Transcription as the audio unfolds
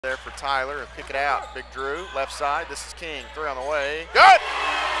There for Tyler and pick it out. Big Drew, left side. This is King. Three on the way. Good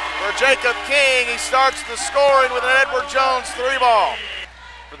for Jacob King. He starts the scoring with an Edward Jones three ball.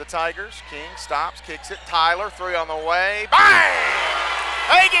 For the Tigers, King stops, kicks it. Tyler, three on the way. Bang!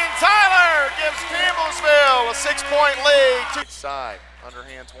 Hagen Tyler gives Campbellsville a 6-point lead. Side,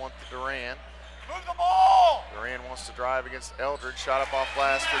 underhands one to Duran. Move the ball! Duran wants to drive against Eldridge. Shot up off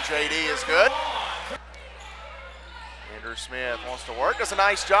glass for JD is good. Andrew Smith wants to work, does a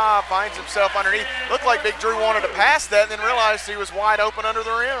nice job, finds himself underneath. Looked like Big Drew wanted to pass that and then realized he was wide open under the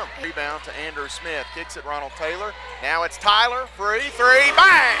rim. Rebound to Andrew Smith, kicks it Ronald Taylor. Now it's Tyler, free, three,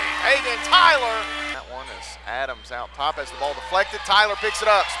 bang! Hagen Tyler. That one is Adams out top as the ball deflected. Tyler picks it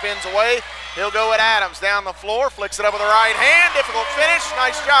up, spins away. He'll go at Adams down the floor, flicks it up with the right hand. Difficult finish,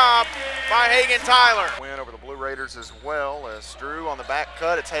 nice job by Hagen Tyler. Win over the Blue Raiders as well as Drew on the back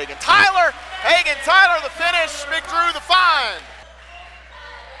cut. It's Hagen Tyler. Hagen Tyler the finish, Big Drew the find.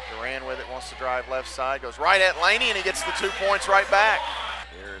 Duran with it, wants to drive left side, goes right at Laney and he gets the 2 points right back.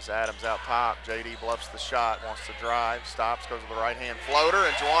 Here's Adams out top. JD bluffs the shot, wants to drive, stops, goes with the right hand floater,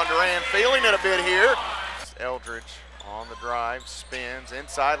 and Juwan Duran feeling it a bit here. Eldridge on the drive, spins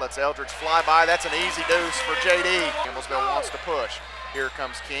inside, lets Eldridge fly by. That's an easy deuce for JD. Campbellsville wants to push. Here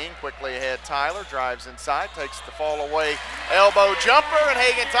comes King, quickly ahead Tyler, drives inside, takes the fall away, elbow jumper, and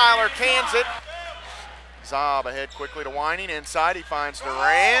Hagen Tyler cans it. Zob ahead quickly to Whining, inside he finds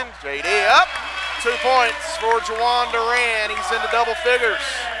Duran, JD up. 2 points for Juwan Duran, he's into double figures.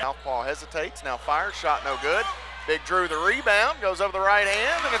 Southpaw hesitates, now fires, shot no good. Big Drew the rebound, goes over the right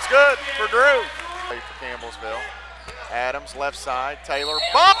hand, and it's good for Drew. For Campbellsville. Adams left side, Taylor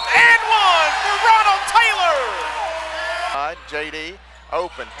bumped and one for Ronald Taylor. JD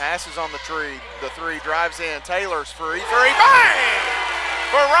open, passes on the three drives in, Taylor's free, three, bang!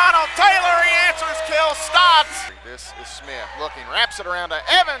 For Ronald Taylor, he answers Kel Stotts. This is Smith looking, wraps it around to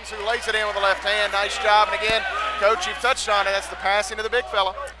Evans who lays it in with the left hand, nice job, and again, Coach, you've touched on it, that's the passing to the big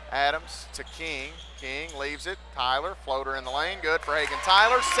fella. Adams to King. King leaves it, Tyler, floater in the lane, good for Hagen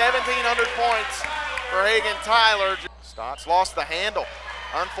Tyler, 1,700 points for Hagen Tyler. Stotts lost the handle,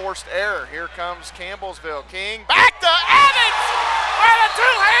 unforced error. Here comes Campbellsville. King, back to Evans with a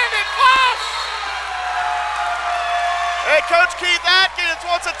two-handed flush. Hey, Coach Keith Atkins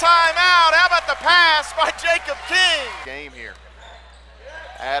wants a timeout. How about the pass by Jacob King? Game here.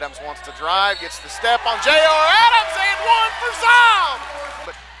 Adams wants to drive, gets the step on J.R. Adams, and one for Zob.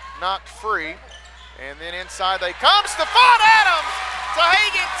 But knocked free. And then inside they come, Stephon Adams to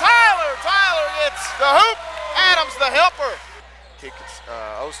Hagen Tyler. Tyler gets the hoop, Adams the helper. Kick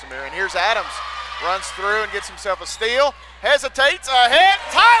Ostermeyer, and here's Adams. Runs through and gets himself a steal. Hesitates, ahead,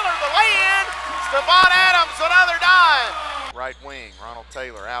 Tyler the lay-in. Stephon Adams, another dime. Right wing, Ronald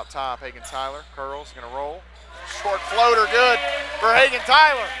Taylor out top, Hagen Tyler. Curls, gonna roll. Short floater, good for Hagen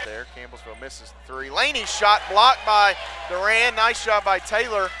Tyler. There, Campbellsville misses the three. Laney's shot blocked by Duran. Nice job by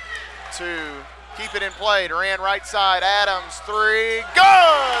Taylor to keep it in play. Duran right side, Adams three,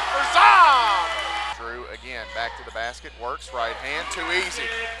 good for Zob. Drew again, back to the basket, works right hand, too easy.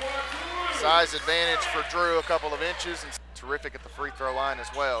 Size advantage for Drew, a couple of inches, and terrific at the free throw line as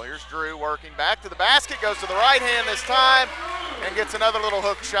well. Here's Drew working back to the basket, goes to the right hand this time, and gets another little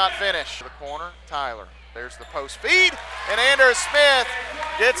hook shot finish. To the corner, Tyler, there's the post feed, and Andrew Smith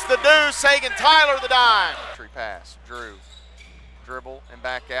gets the deuce, Hagen Tyler the dime. Entry pass, Drew. Dribble and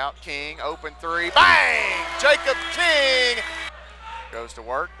back out. King, open three, bang! Jacob King goes to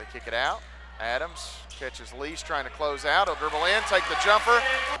work. They kick it out. Adams catches Leash trying to close out. He'll dribble in, take the jumper.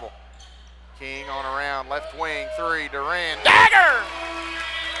 King on around, left wing, three, Duran, dagger!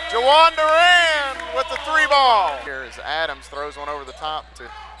 Juwan Duran with the three ball. Here is Adams, throws one over the top to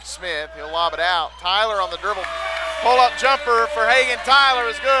Smith. He'll lob it out. Tyler on the dribble. Pull-up jumper for Hagen Tyler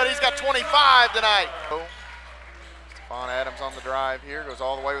is good. He's got 25 tonight. Stephon Adams on the drive here, goes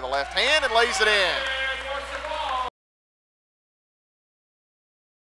all the way with the left hand and lays it in.